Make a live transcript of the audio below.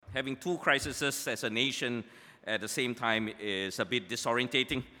having two crises as a nation at the same time is a bit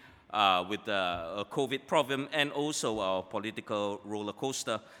disorientating with the COVID problem and also our political roller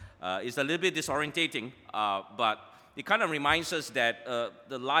coaster. It's a little bit disorientating, but it kind of reminds us that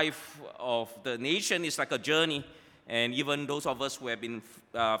the life of the nation is like a journey, and even those of us who have been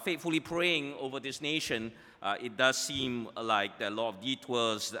faithfully praying over this nation, it does seem like there are a lot of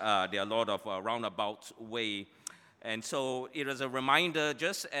detours, there are a lot of roundabout way. And so it is a reminder,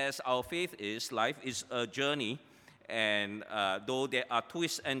 just as our faith is, life is a journey, and though there are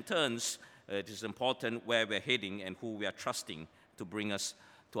twists and turns, it is important where we're heading and who we are trusting to bring us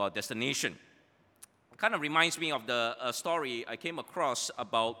to our destination. It kind of reminds me of the story I came across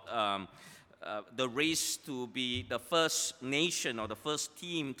about the race to be the first nation or the first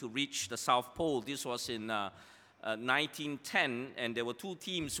team to reach the South Pole. This was in 1910, and there were two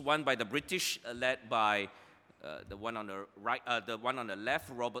teams, one by the British, led by the one on the right, the one on the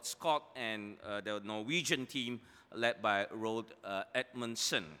left, Robert Scott, and the Norwegian team led by Roald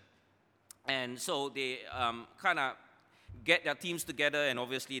Edmondson. And so they kind of get their teams together, and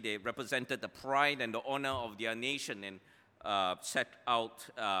obviously they represented the pride and the honor of their nation, and set out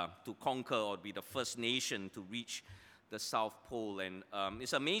to conquer or be the first nation to reach the South Pole. And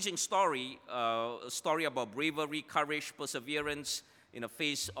it's an amazing story, a story about bravery, courage, perseverance in the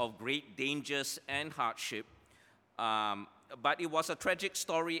face of great dangers and hardship. But it was a tragic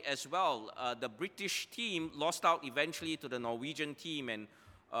story as well. The British team lost out eventually to the Norwegian team, and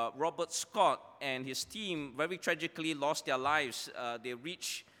Robert Scott and his team very tragically lost their lives.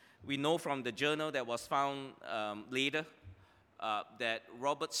 We know from the journal that was found later, that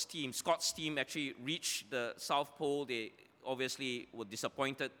Scott's team actually reached the South Pole. They obviously were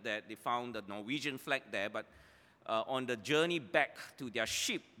disappointed that they found the Norwegian flag there, but on the journey back to their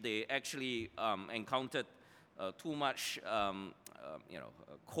ship, they actually encountered too much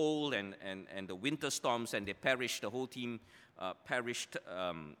cold and the winter storms, and they perished. The whole team perished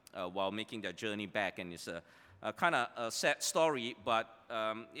while making their journey back, and it's a kind of a sad story, but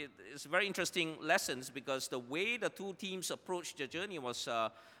it's very interesting lessons, because the way the two teams approached the journey was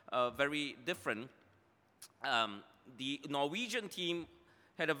very different. The Norwegian team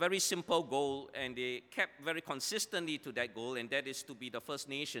had a very simple goal, and they kept very consistently to that goal, and that is to be the first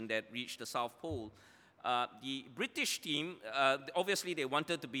nation that reached the South Pole. The British team, obviously they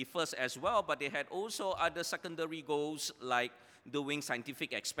wanted to be first as well, but they had also other secondary goals, like doing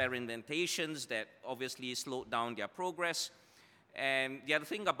scientific experimentations that obviously slowed down their progress. And the other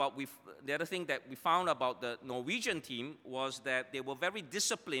thing that we found about the Norwegian team was that they were very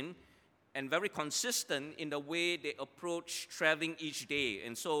disciplined and very consistent in the way they approached traveling each day.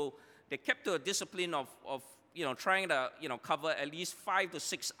 And so they kept to a discipline of trying to cover at least 5 to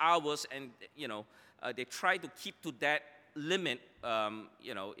 6 hours, and they try to keep to that limit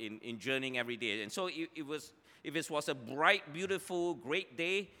in journeying every day. And so if it was a bright, beautiful, great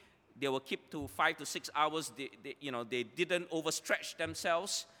day, they will keep to 5 to 6 hours. They didn't overstretch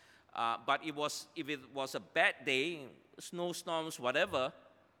themselves. But if it was a bad day, snowstorms, whatever,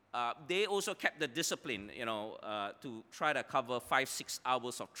 they also kept the discipline, to try to cover 5-6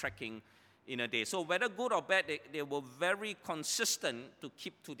 hours of trekking in a day. So whether good or bad, they were very consistent to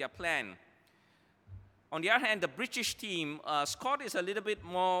keep to their plan. On the other hand, the British team, Scott is a little bit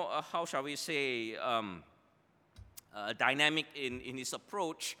more, dynamic in his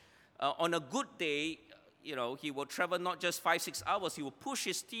approach. On a good day, he will travel not just 5-6 hours, he will push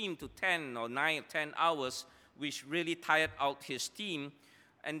his team to 10 or 9 or 10 hours, which really tired out his team.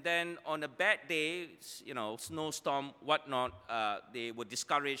 And then on a bad day, snowstorm, whatnot, they were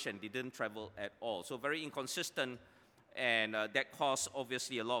discouraged and they didn't travel at all. So very inconsistent, and that caused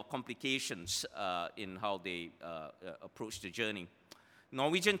obviously a lot of complications in how they approached the journey.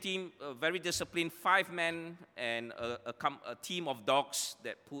 Norwegian team, very disciplined, 5 men and a team of dogs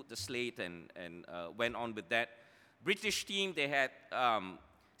that pulled the slate and went on with that. British team, they had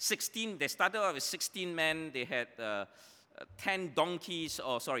 16, they started out with 16 men, they had 10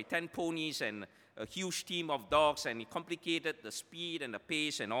 ponies and a huge team of dogs, and it complicated the speed and the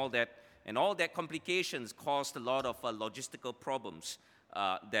pace and all that. And all that complications caused a lot of logistical problems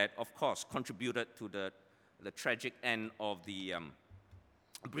that, of course, contributed to the tragic end of the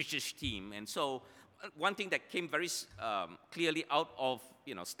British team. And so one thing that came very clearly out of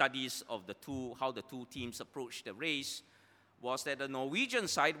studies of how the two teams approached the race was that the Norwegian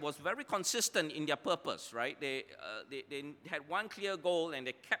side was very consistent in their purpose, right? They had one clear goal and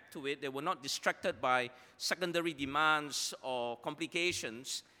they kept to it. They were not distracted by secondary demands or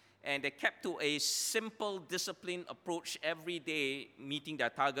complications, and they kept to a simple, disciplined approach every day, meeting their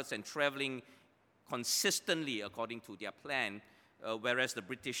targets and traveling consistently according to their plan. whereas the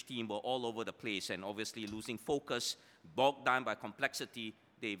British team were all over the place and obviously losing focus, bogged down by complexity,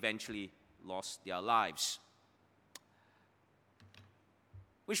 they eventually lost their lives.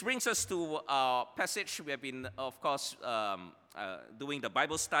 Which brings us to our passage. We have been, of course, doing the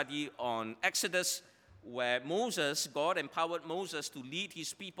Bible study on Exodus, where God empowered Moses to lead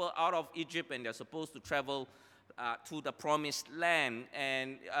his people out of Egypt, and they're supposed to travel to the promised land.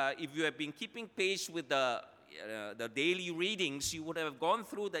 And if you have been keeping pace with the daily readings, you would have gone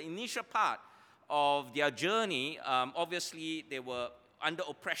through the initial part of their journey. Obviously, they were under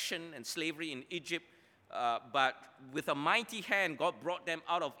oppression and slavery in Egypt, but with a mighty hand, God brought them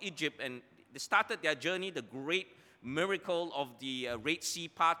out of Egypt, and they started their journey, the great miracle of the Red Sea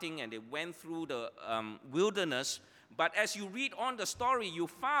parting, and they went through the wilderness. But as you read on the story, you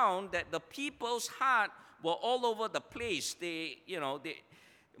found that the people's heart were all over the place.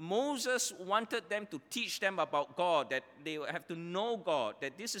 Moses wanted them to teach them about God, that they have to know God,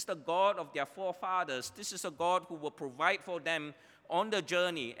 that this is the God of their forefathers. This is a God who will provide for them on the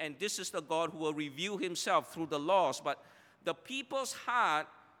journey, and this is the God who will reveal himself through the laws. But the people's heart,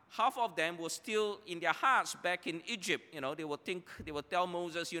 half of them were still in their hearts back in Egypt. They would tell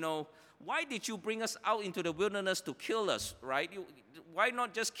Moses, why did you bring us out into the wilderness to kill us, right? Why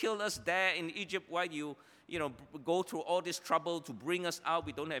not just kill us there in Egypt? Why do you go through all this trouble to bring us out?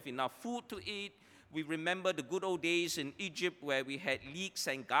 We don't have enough food to eat. We remember the good old days in Egypt where we had leeks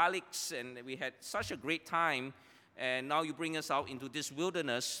and garlics, and we had such a great time. And now you bring us out into this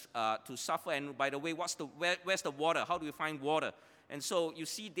wilderness to suffer. And by the way, where's the water? How do we find water? And so you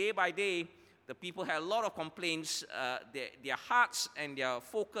see, day by day, the people had a lot of complaints. Their hearts and their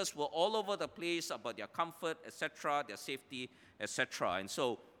focus were all over the place about their comfort, etc., their safety, etc. And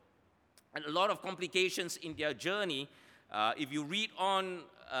so a lot of complications in their journey. If you read on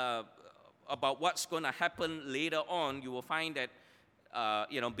about what's going to happen later on, you will find that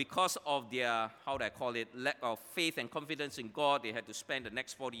because of their, lack of faith and confidence in God, they had to spend the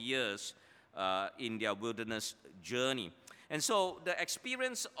next 40 years in their wilderness journey. And so the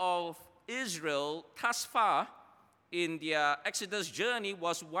experience of Israel thus far in their Exodus journey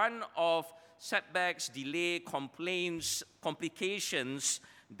was one of setbacks, delay, complaints, complications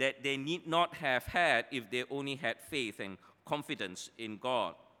that they need not have had if they only had faith and confidence in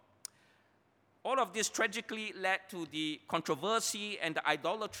God. All of this tragically led to the controversy and the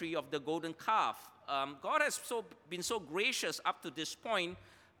idolatry of the golden calf. God has been so gracious up to this point.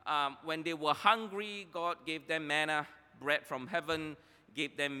 When they were hungry, God gave them manna, bread from heaven,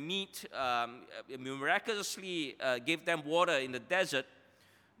 gave them meat, miraculously gave them water in the desert.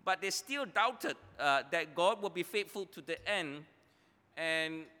 But they still doubted that God would be faithful to the end.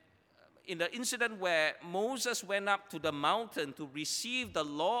 And in the incident where Moses went up to the mountain to receive the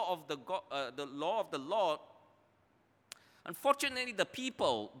law of the Lord, unfortunately the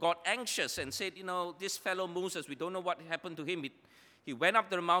people got anxious and said, this fellow Moses, we don't know what happened to him. He went up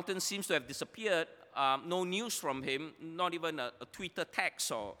to the mountain, seems to have disappeared. No news from him, not even a Twitter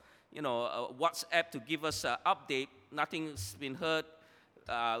text or a WhatsApp to give us an update. Nothing's been heard.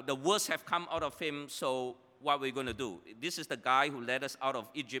 The worst have come out of him, so what we're going to do? This is the guy who led us out of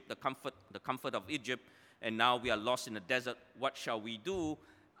Egypt, the comfort of Egypt, and now we are lost in the desert. What shall we do?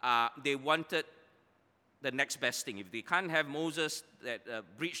 They wanted the next best thing. If they can't have Moses that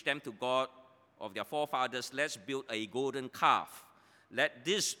bridged them to God of their forefathers, let's build a golden calf. Let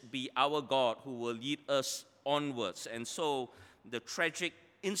this be our God who will lead us onwards. And so the tragic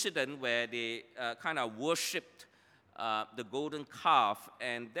incident where they kind of worshipped the golden calf,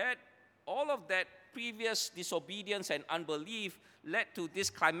 and that all of that previous disobedience and unbelief led to this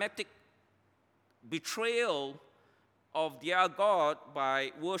climatic betrayal of their God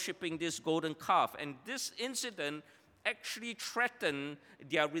by worshiping this golden calf. And this incident actually threatened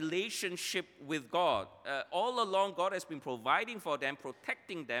their relationship with God. All along, God has been providing for them,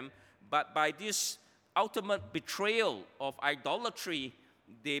 protecting them, but by this ultimate betrayal of idolatry,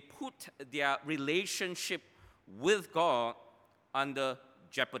 they put their relationship with God under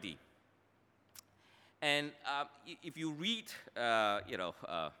jeopardy. And if you read,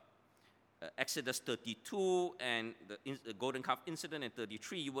 Exodus 32 and the golden calf incident in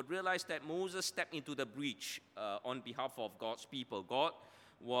 33, you would realize that Moses stepped into the breach on behalf of God's people. God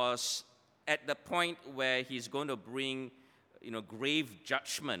was at the point where he's going to bring, grave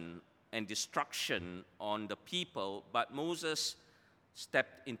judgment and destruction on the people, but Moses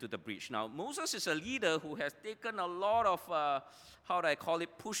stepped into the breach. Now, Moses is a leader who has taken a lot of,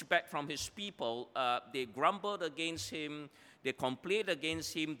 pushback from his people. They grumbled against him. They complained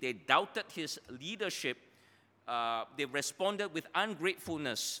against him. They doubted his leadership. They responded with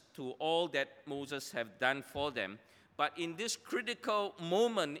ungratefulness to all that Moses have done for them. But in this critical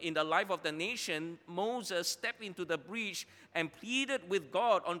moment in the life of the nation, Moses stepped into the breach and pleaded with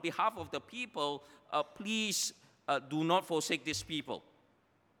God on behalf of the people, please do not forsake these people.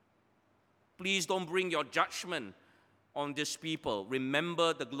 Please don't bring your judgment on these people.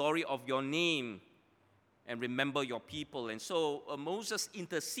 Remember the glory of your name and remember your people. And so Moses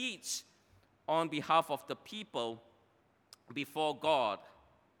intercedes on behalf of the people before God.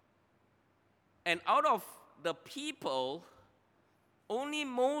 And out of the people, only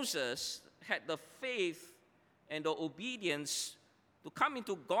Moses had the faith and the obedience to come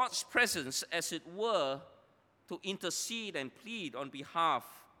into God's presence, as it were, to intercede and plead on behalf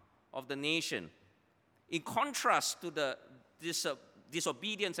of the nation. In contrast to the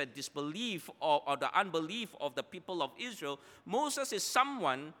disobedience and disbelief or the unbelief of the people of Israel, Moses is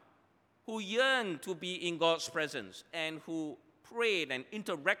someone who yearned to be in God's presence and who prayed and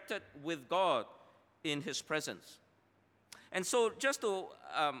interacted with God in his presence. And so just to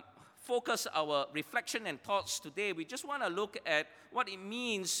focus our reflection and thoughts today, we just want to look at what it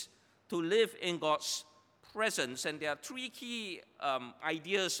means to live in God's presence. And there are three key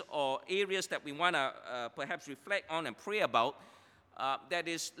ideas or areas that we want to perhaps reflect on and pray about. That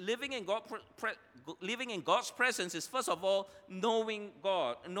is, living in God's presence is, first of all, knowing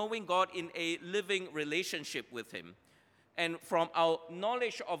God in a living relationship with Him. And from our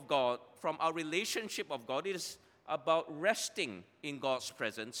knowledge of God, from our relationship of God, it is about resting in God's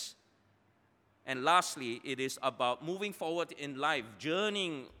presence. And lastly, it is about moving forward in life,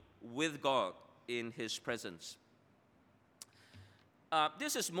 journeying with God in His presence.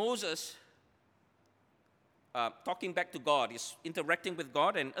 This is Moses talking back to God. He's interacting with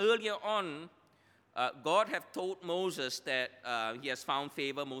God, and earlier on, God had told Moses that he has found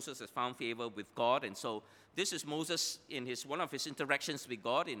favor. Moses has found favor with God, and so this is Moses in one of his interactions with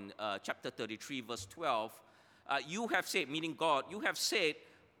God in chapter 33, verse 12. You have said, meaning God, you have said,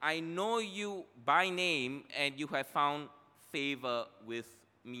 I know you by name, and you have found favor with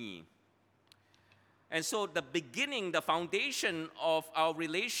me. And so the beginning, the foundation of our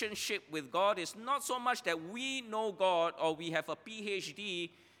relationship with God is not so much that we know God or we have a PhD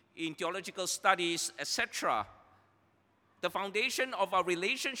in theological studies, etc. The foundation of our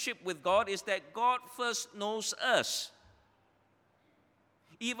relationship with God is that God first knows us.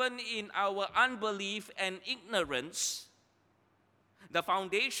 Even in our unbelief and ignorance, the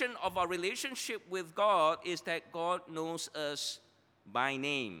foundation of our relationship with God is that God knows us by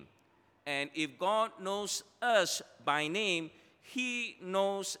name. And if God knows us by name, He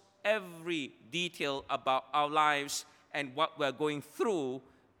knows every detail about our lives and what we're going through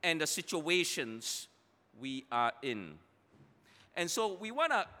and the situations we are in. And so we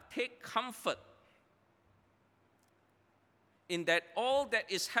want to take comfort in that all that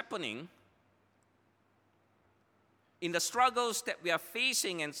is happening, in the struggles that we are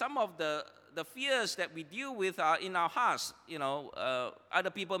facing, and some of the fears that we deal with are in our hearts. Other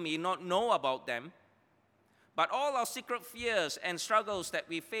people may not know about them, but all our secret fears and struggles that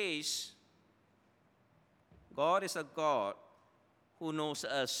we face, God is a God who knows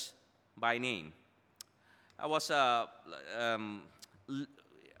us by name. I was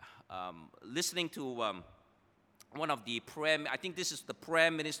listening to one of the prayer, I think this is the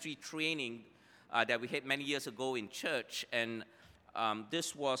prayer ministry training that we had many years ago in church, and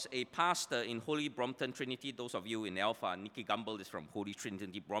this was a pastor in Holy Brompton Trinity. Those of you in Alpha, Nikki Gumbel is from Holy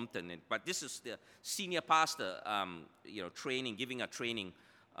Trinity Brompton, but this is the senior pastor, giving a training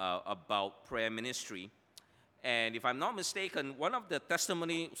about prayer ministry. And if I'm not mistaken, one of the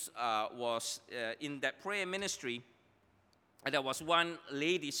testimonies was in that prayer ministry. There was one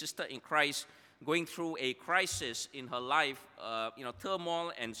lady, sister in Christ, going through a crisis in her life,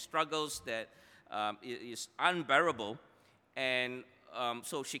 turmoil and struggles that is unbearable. And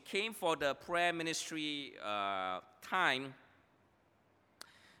so she came for the prayer ministry time.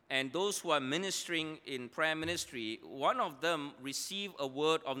 And those who are ministering in prayer ministry, one of them received a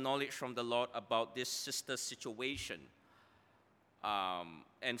word of knowledge from the Lord about this sister's situation.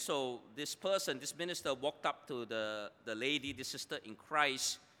 And so this minister walked up to the lady, the sister in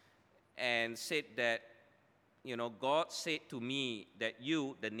Christ, and said that, God said to me that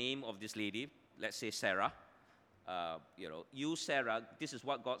you, the name of this lady, let's say Sarah, you, Sarah, this is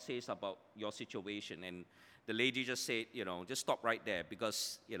what God says about your situation. And the lady just said, just stop right there,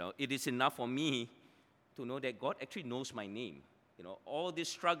 because, it is enough for me to know that God actually knows my name. All these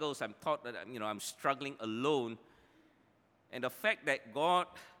struggles, I'm taught that, I'm struggling alone. And the fact that God,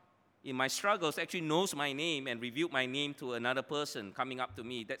 in my struggles, actually knows my name and revealed my name to another person coming up to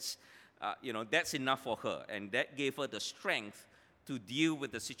me, that's enough for her. And that gave her the strength to deal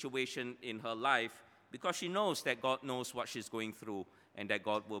with the situation in her life because she knows that God knows what she's going through and that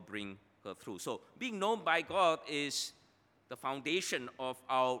God will bring her through. So being known by God is the foundation of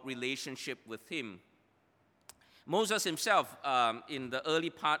our relationship with Him. Moses himself, in the early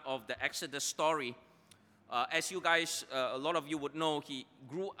part of the Exodus story, as you guys, a lot of you would know, he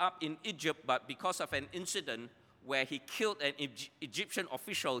grew up in Egypt, but because of an incident where he killed an Egyptian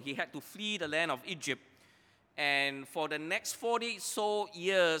official, he had to flee the land of Egypt. And for the next 40 so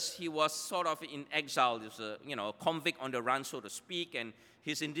years, he was sort of in exile. He was a convict on the run, so to speak. And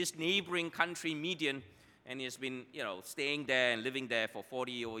he's in this neighboring country, Midian, and he's been, staying there and living there for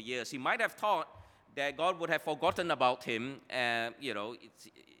 40 years. He might have thought that God would have forgotten about him. He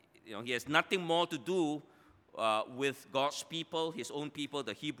has nothing more to do with God's people, his own people,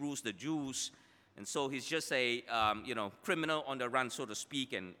 the Hebrews, the Jews. And so he's just a criminal on the run, so to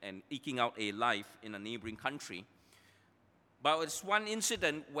speak, and eking out a life in a neighboring country. But it's one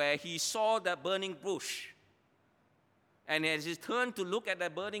incident where he saw that burning bush. And as he turned to look at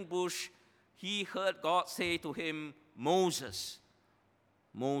that burning bush, he heard God say to him, "Moses,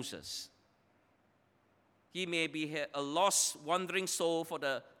 Moses." He may be a lost, wandering soul for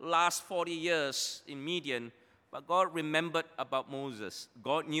the last 40 years in Midian, but God remembered about Moses.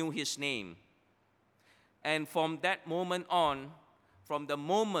 God knew his name. And from that moment on, from the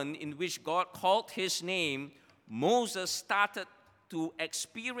moment in which God called his name, Moses started to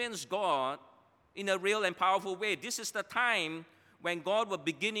experience God in a real and powerful way. This is the time when God will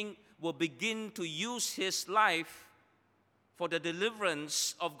begin to use his life for the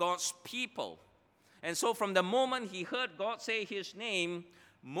deliverance of God's people. And so from the moment he heard God say his name,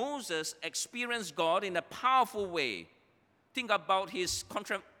 Moses experienced God in a powerful way. Think about his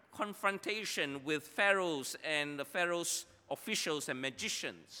confrontation with pharaohs and the pharaoh's officials and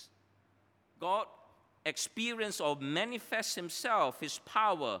magicians. God experienced or manifests himself, his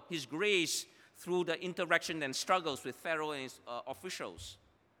power, his grace through the interaction and struggles with Pharaoh and his officials.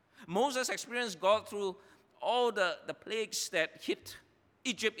 Moses experienced God through all the plagues that hit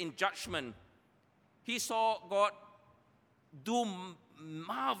Egypt in judgment. He saw God do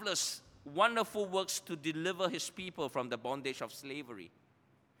marvelous, wonderful works to deliver his people from the bondage of slavery.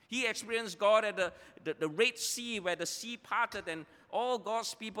 He experienced God at the Red Sea, where the sea parted and all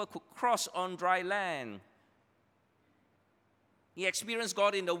God's people could cross on dry land. He experienced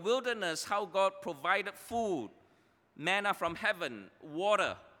God in the wilderness, how God provided food, manna from heaven,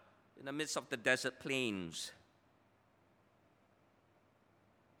 water in the midst of the desert plains.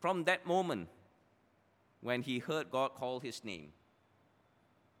 From that moment, when he heard God call his name,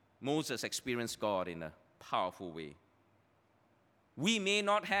 Moses experienced God in a powerful way. We may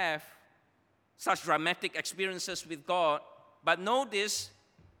not have such dramatic experiences with God, but know this: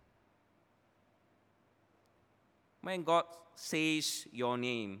 when God says your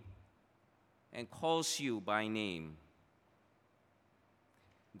name and calls you by name,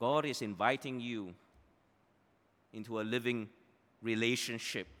 God is inviting you into a living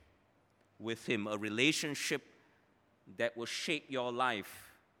relationship with him, a relationship that will shape your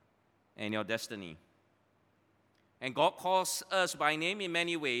life and your destiny. And God calls us by name in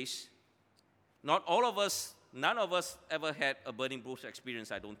many ways. Not all of us, none of us ever had a burning bush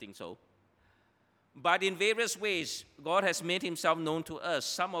experience, I don't think so. But in various ways, God has made himself known to us.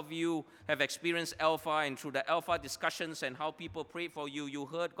 Some of you have experienced Alpha, and through the Alpha discussions and how people prayed for you, you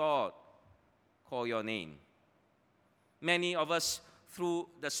heard God call your name. Many of us, through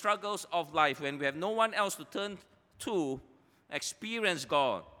the struggles of life, when we have no one else to turn to, experience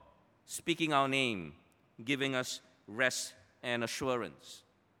God speaking our name, giving us rest and assurance.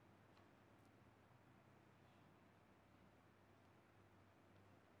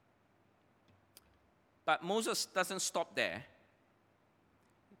 But Moses doesn't stop there.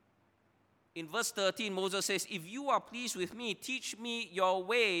 In verse 13, Moses says, "If you are pleased with me, teach me your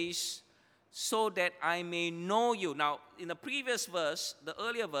ways so that I may know you." Now, in the previous verse, the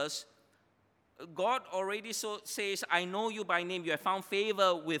earlier verse, God already says, "I know you by name. You have found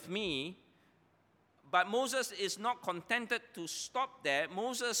favor with me." But Moses is not contented to stop there.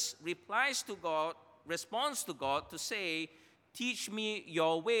 Moses responds to God to say, "Teach me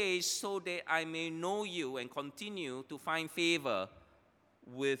your ways so that I may know you and continue to find favor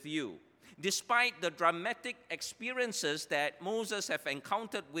with you." Despite the dramatic experiences that Moses have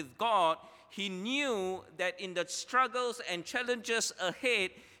encountered with God, he knew that in the struggles and challenges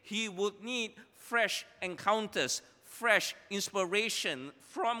ahead, he would need fresh encounters, fresh inspiration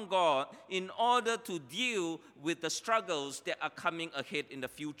from God in order to deal with the struggles that are coming ahead in the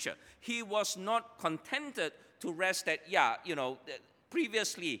future. He was not contented to rest that,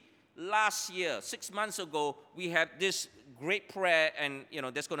 previously, last year, 6 months ago, we had this great prayer and,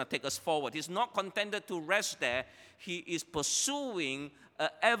 that's going to take us forward. He's not contented to rest there. He is pursuing an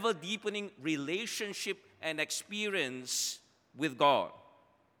ever-deepening relationship and experience with God.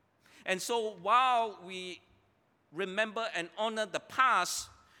 And so while we remember and honor the past,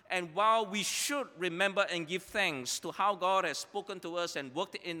 and while we should remember and give thanks to how God has spoken to us and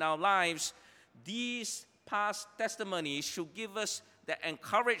worked in our lives, these past testimonies should give us the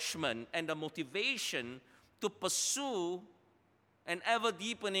encouragement and the motivation to pursue an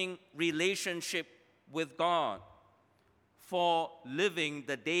ever-deepening relationship with God for living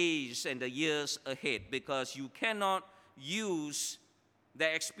the days and the years ahead, because you cannot use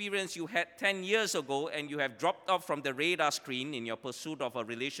the experience you had 10 years ago and you have dropped off from the radar screen in your pursuit of a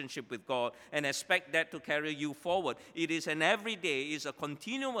relationship with God and expect that to carry you forward. It is an everyday, it's a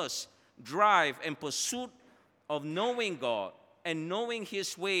continuous drive and pursuit of knowing God and knowing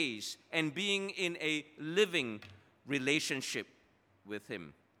His ways and being in a living relationship with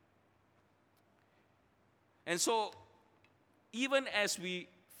Him. And so, even as we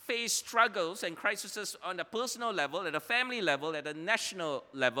face struggles and crises on a personal level, at a family level, at a national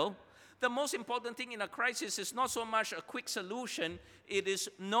level, the most important thing in a crisis is not so much a quick solution, it is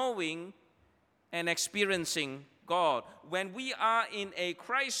knowing and experiencing God. When we are in a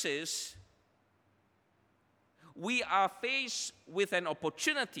crisis, we are faced with an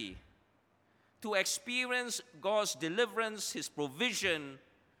opportunity to experience God's deliverance, His provision,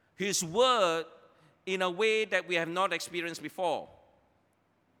 His word in a way that we have not experienced before.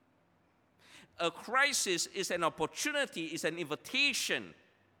 A crisis is an opportunity, is an invitation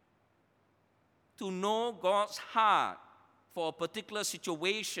to know God's heart for a particular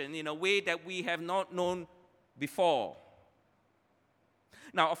situation in a way that we have not known before.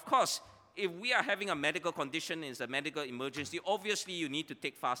 Now, of course, if we are having a medical condition, it's a medical emergency, obviously you need to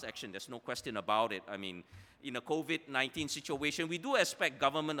take fast action. There's no question about it. I mean, in a COVID-19 situation, we do expect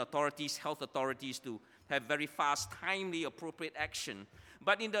government authorities, health authorities to have very fast, timely, appropriate action.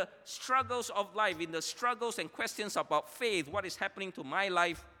 But in the struggles of life, in the struggles and questions about faith, what is happening to my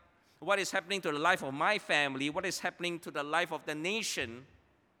life, what is happening to the life of my family, what is happening to the life of the nation,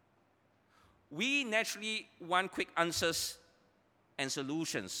 we naturally want quick answers and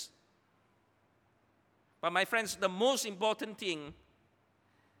solutions. But my friends, the most important thing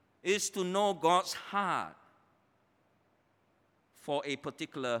is to know God's heart for a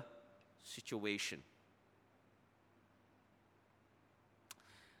particular situation.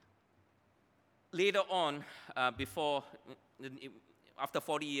 Later on, after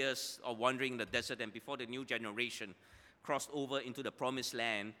 40 years of wandering in the desert and before the new generation crossed over into the promised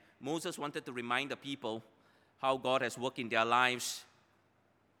land, Moses wanted to remind the people how God has worked in their lives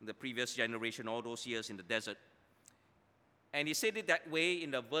in the previous generation, all those years in the desert. And he said it that way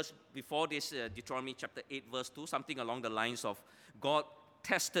in the verse before this, Deuteronomy chapter 8, verse 2, something along the lines of, God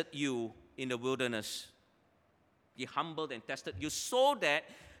tested you in the wilderness. He humbled and tested you so that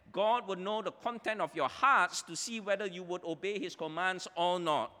God would know the content of your hearts to see whether you would obey His commands or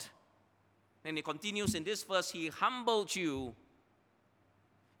not. And he continues in this verse, He humbled you,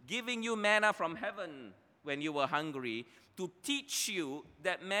 giving you manna from heaven when you were hungry, to teach you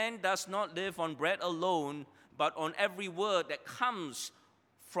that man does not live on bread alone, but on every word that comes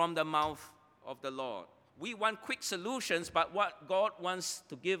from the mouth of the Lord. We want quick solutions, but what God wants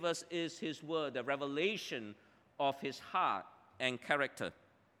to give us is His word, the revelation of His heart and character.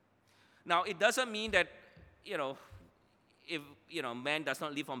 Now, it doesn't mean that, if, man does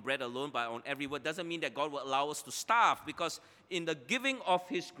not live on bread alone, but on every word, doesn't mean that God will allow us to starve, because in the giving of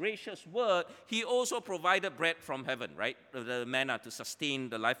His gracious word, He also provided bread from heaven, right? The manna to sustain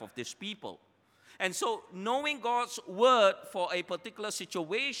the life of this people. And so, knowing God's word for a particular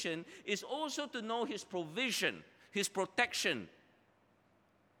situation is also to know His provision, His protection,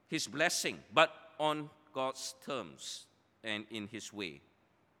 His blessing, but on God's terms and in His way.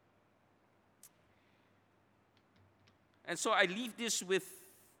 And so I leave this with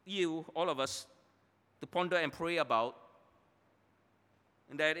you, all of us, to ponder and pray about,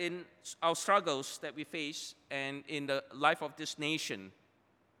 and that in our struggles that we face and in the life of this nation,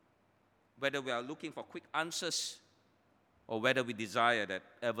 whether we are looking for quick answers or whether we desire that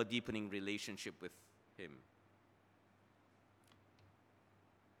ever-deepening relationship with Him.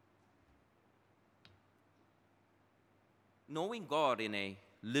 Knowing God in a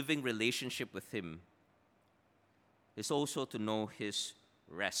living relationship with Him is also to know His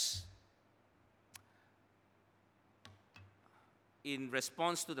rest. In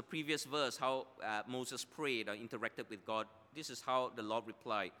response to the previous verse, how Moses prayed or interacted with God, this is how the Lord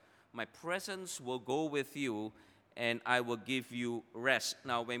replied, my presence will go with you and I will give you rest.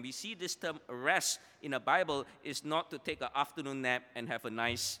 Now, when we see this term rest in the Bible, it's not to take an afternoon nap and have a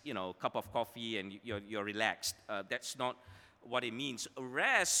nice, cup of coffee and you're relaxed. That's not what it means.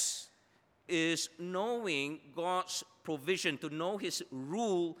 Rest is knowing God's provision, to know His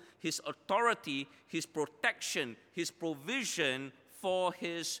rule, His authority, His protection, His provision for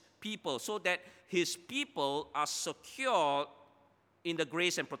His people, so that His people are secure in the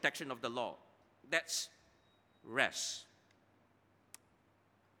grace and protection of the Lord. That's rest.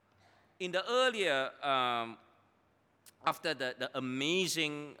 In the earlier, after the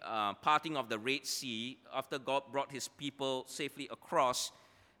amazing parting of the Red Sea, after God brought His people safely across,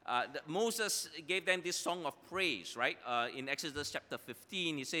 Moses gave them this song of praise, right? In Exodus chapter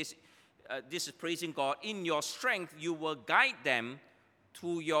 15, he says, this is praising God. In your strength, you will guide them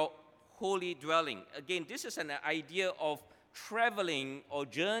to your holy dwelling. Again, this is an idea of traveling or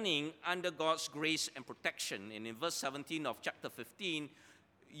journeying under God's grace and protection. And in verse 17 of chapter 15,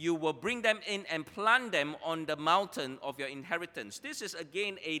 you will bring them in and plant them on the mountain of your inheritance. This is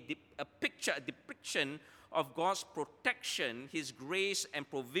again a depiction of God's protection, His grace and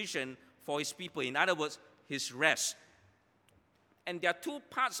provision for His people. In other words, His rest. And there are two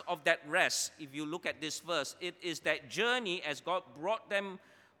parts of that rest. If you look at this verse, it is that journey as God brought them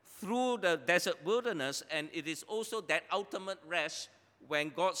through the desert wilderness, and it is also that ultimate rest when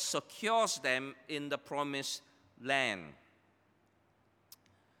God secures them in the promised land.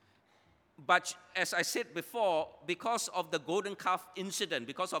 But as I said before, because of the golden calf incident,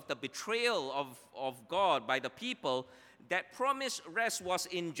 because of the betrayal of God by the people, that promised rest was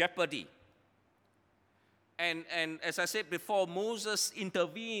in jeopardy. And as I said before, Moses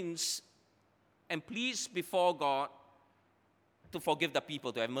intervenes and pleads before God to forgive the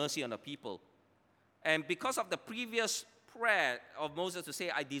people, to have mercy on the people. And because of the previous prayer of Moses to say,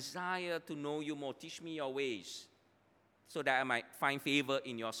 I desire to know you more, teach me your ways, so that I might find favor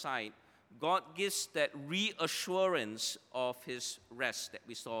in your sight, God gives that reassurance of His rest that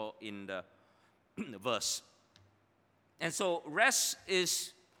we saw in the verse. And so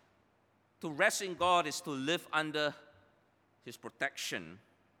to rest in God is to live under His protection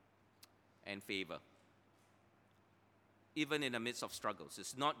and favor, even in the midst of struggles.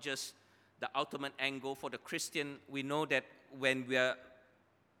 It's not just the ultimate end goal for the Christian. We know that when we are,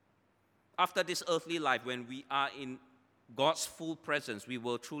 after this earthly life, when we are in God's full presence, we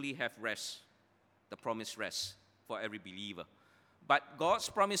will truly have rest, the promised rest for every believer. But God's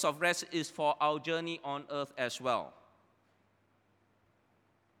promise of rest is for our journey on earth as well.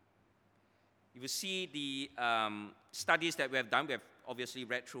 If you see the studies that we have done, we have obviously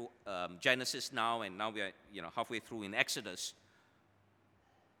read through Genesis now, and now we are halfway through in Exodus.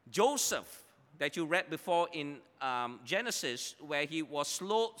 Joseph, that you read before in Genesis, where he was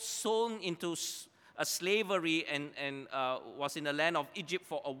sown into a slavery and was in the land of Egypt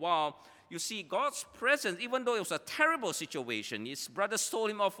for a while, you see God's presence, even though it was a terrible situation. His brothers sold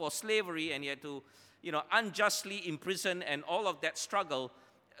him off for slavery, and he had to, unjustly imprison and all of that struggle.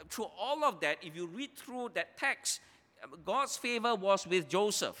 Through all of that, if you read through that text, God's favor was with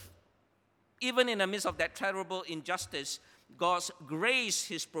Joseph. Even in the midst of that terrible injustice, God's grace,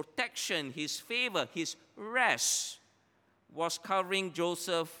 His protection, His favor, His rest was covering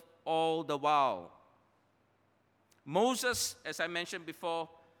Joseph all the while. Moses, as I mentioned before,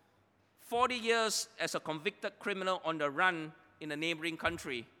 40 years as a convicted criminal on the run in a neighboring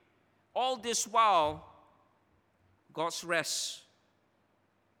country. All this while, God's rest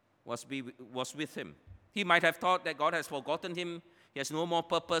was with him. He might have thought that God has forgotten him. He has no more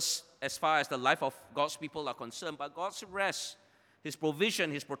purpose as far as the life of God's people are concerned. But God's rest, His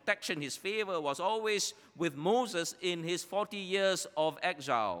provision, His protection, His favor was always with Moses in his 40 years of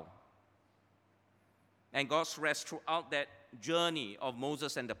exile. And God's rest throughout that journey of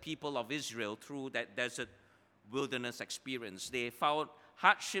Moses and the people of Israel through that desert wilderness experience. They found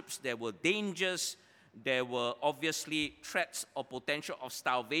hardships, there were dangers, there were obviously threats or potential of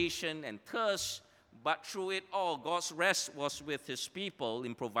starvation and thirst, but through it all, God's rest was with His people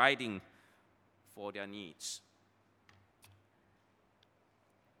in providing for their needs.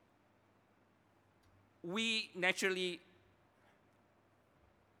 We naturally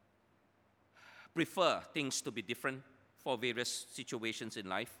prefer things to be different for various situations in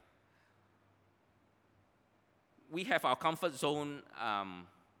life. We have our comfort zone.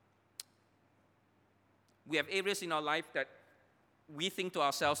 We have areas in our life that we think to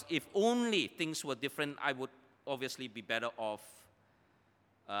ourselves, if only things were different, I would obviously be better off.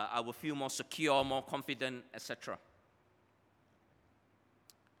 I would feel more secure, more confident, etc.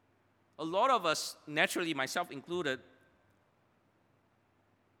 A lot of us, naturally, myself included,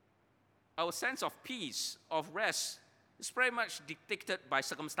 our sense of peace, of rest, is very much dictated by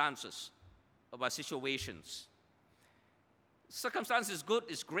circumstances or by situations. Circumstance is good,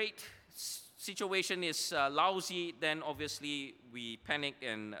 is great. Situation is lousy, then obviously we panic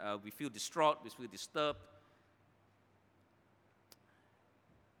and we feel distraught, we feel disturbed.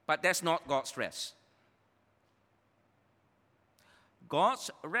 But that's not God's rest.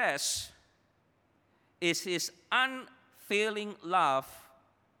 God's rest is His unfailing love,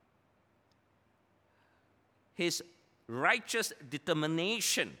 His righteous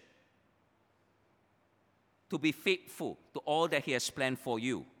determination to be faithful to all that He has planned for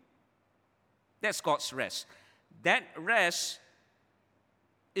you. That's God's rest. That rest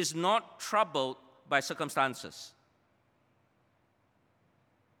is not troubled by circumstances.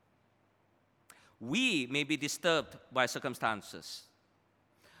 We may be disturbed by circumstances,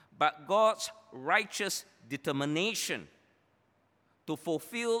 but God's righteous determination to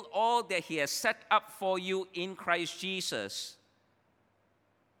fulfill all that He has set up for you in Christ Jesus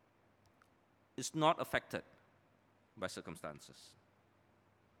is not affected by circumstances.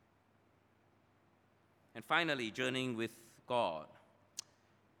 And finally, journeying with God.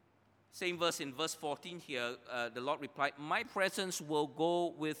 Same verse in verse 14 here, the Lord replied, "My presence will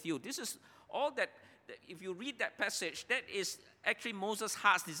go with you." This is all that, if you read that passage, that is actually Moses'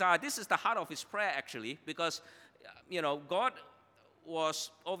 heart's desire. This is the heart of his prayer, actually, because, God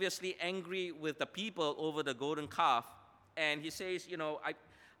was obviously angry with the people over the golden calf. And He says,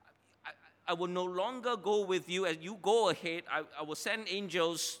 I will no longer go with you. As you go ahead, I will send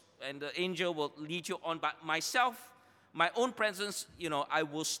angels, and the angel will lead you on. But myself, my own presence, I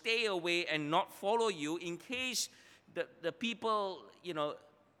will stay away and not follow you in case the people,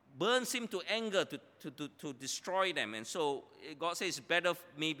 burns Him to anger to destroy them. And so God says it's better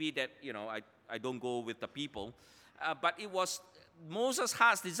maybe that, I don't go with the people. But it was Moses'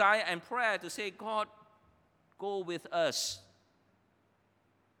 heart's desire and prayer to say, God, go with us.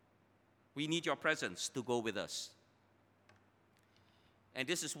 We need your presence to go with us. And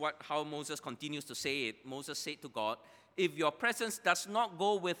this is how Moses continues to say it. Moses said to God, if your presence does not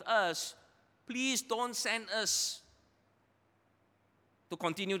go with us, please don't send us to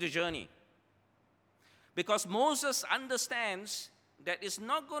continue the journey. Because Moses understands that it's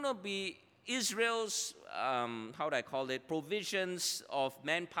not going to be Israel's, provisions of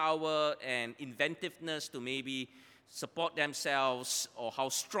manpower and inventiveness to maybe support themselves or how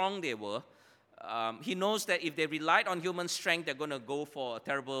strong they were. He knows that if they relied on human strength, they're going to go for a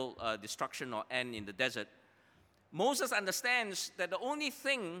terrible destruction or end in the desert. Moses understands that the only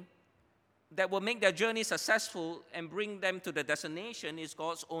thing that will make their journey successful and bring them to the destination is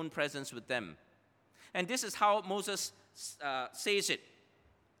God's own presence with them. And this is how Moses says it.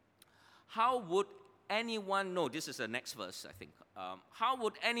 How would anyone know? This is the next verse, I think. How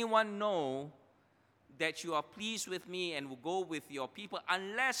would anyone know that you are pleased with me and will go with your people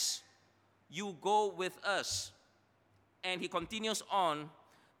unless you go with us? And he continues on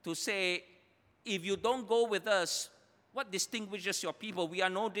to say, if you don't go with us, what distinguishes your people? We are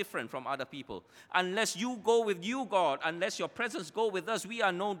no different from other people. Unless you go with you, God, unless your presence go with us, we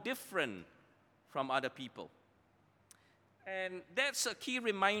are no different from other people. And that's a key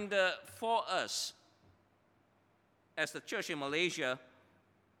reminder for us as the church in Malaysia.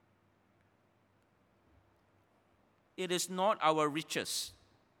 It is not our riches.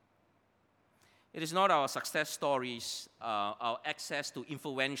 It is not our success stories, our access to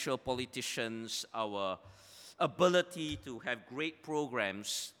influential politicians, our ability to have great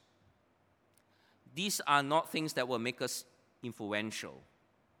programs. These are not things that will make us influential.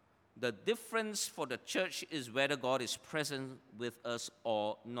 The difference for the church is whether God is present with us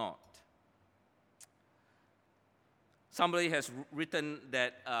or not. Somebody has written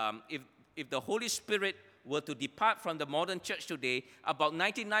that if the Holy Spirit were to depart from the modern church today, about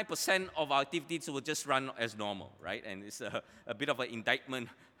 99% of our activities will just run as normal, right? And it's a bit of an indictment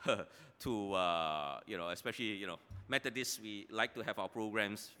to, especially, Methodists, we like to have our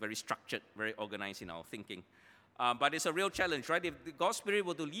programs very structured, very organized in our thinking. But it's a real challenge, right? If the God's Spirit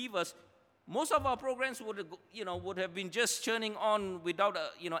were to leave us, most of our programs would have been just churning on without,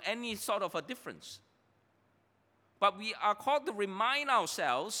 any sort of a difference. But we are called to remind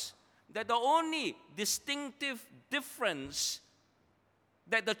ourselves that the only distinctive difference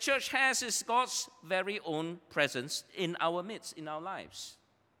that the church has is God's very own presence in our midst, in our lives.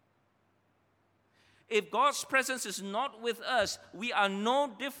 If God's presence is not with us, we are no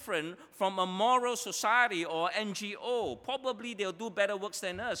different from a moral society or NGO. Probably they'll do better works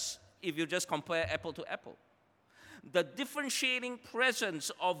than us if you just compare apple to apple. The differentiating presence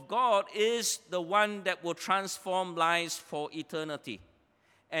of God is the one that will transform lives for eternity.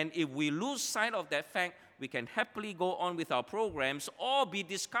 And if we lose sight of that fact, we can happily go on with our programs or be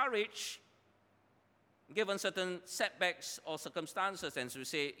discouraged given certain setbacks or circumstances, and we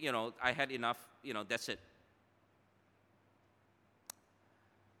say, I had enough, that's it.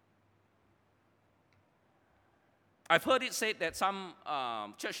 I've heard it said that some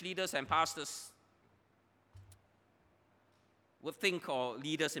church leaders and pastors would think, or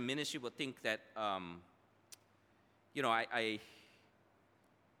leaders in ministry would think that,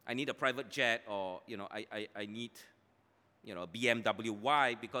 I need a private jet, or, I need, a BMW.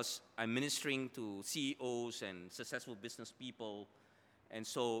 Why? Because I'm ministering to CEOs and successful business people. And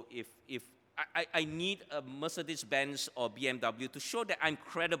so if I need a Mercedes-Benz or BMW to show that I'm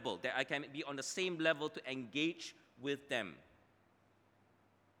credible, that I can be on the same level to engage with them.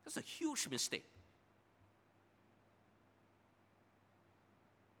 That's a huge mistake.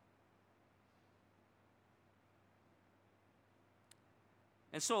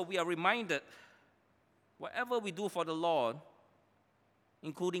 And so we are reminded, whatever we do for the Lord,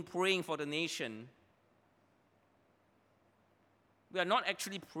 including praying for the nation, we are not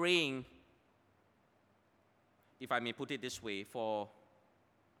actually praying, if I may put it this way, for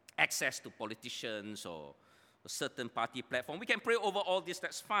access to politicians or a certain party platform. We can pray over all this,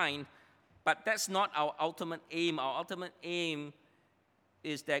 that's fine, but that's not our ultimate aim. Our ultimate aim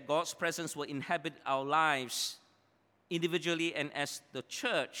is that God's presence will inhabit our lives individually and as the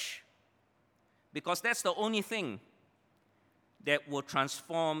church, because that's the only thing that will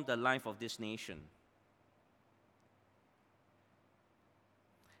transform the life of this nation.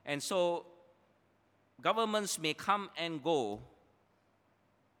 And so, governments may come and go,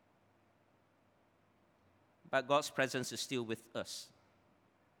 but God's presence is still with us.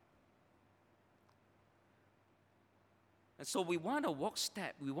 And so we want to walk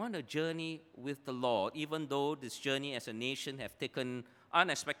step, we want to journey with the Lord, even though this journey as a nation have taken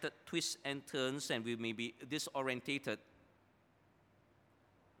unexpected twists and turns and we may be disorientated.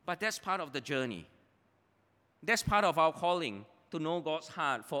 But that's part of the journey. That's part of our calling, to know God's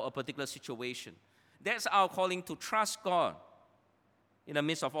heart for a particular situation. That's our calling, to trust God in the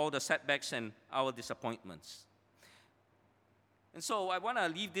midst of all the setbacks and our disappointments. And so I want to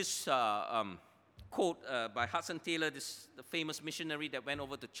leave this quote by Hudson Taylor, the famous missionary that went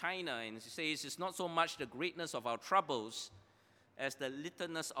over to China, and he says, it's not so much the greatness of our troubles as the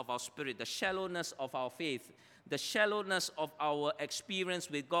littleness of our spirit, the shallowness of our faith, the shallowness of our experience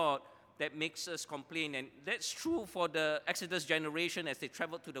with God that makes us complain. And that's true for the Exodus generation as they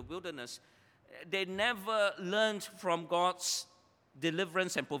traveled to the wilderness. They never learned from God's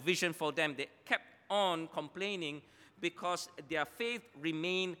deliverance and provision for them. They kept on complaining because their faith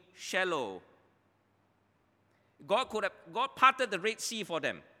remained shallow. God parted the Red Sea for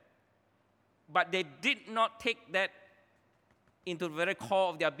them, but they did not take that into the very core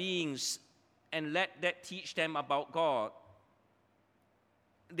of their beings and let that teach them about God.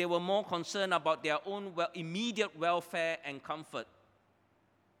 They were more concerned about their own immediate welfare and comfort.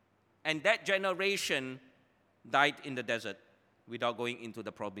 And that generation died in the desert without going into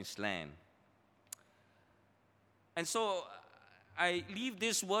the promised land. And so I leave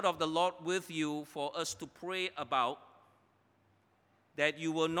this word of the Lord with you for us to pray about, that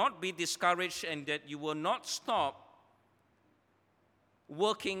you will not be discouraged and that you will not stop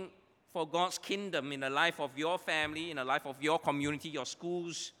working for God's kingdom in the life of your family, in the life of your community, your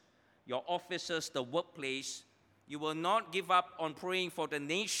schools, your offices, the workplace. You will not give up on praying for the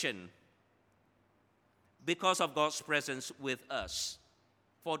nation because of God's presence with us.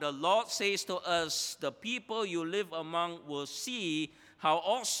 For the Lord says to us, the people you live among will see how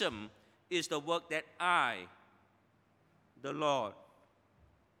awesome is the work that I, the Lord,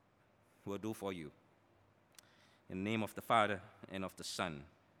 will do for you. In the name of the Father, and of the Son,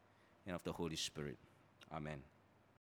 and of the Holy Spirit. Amen.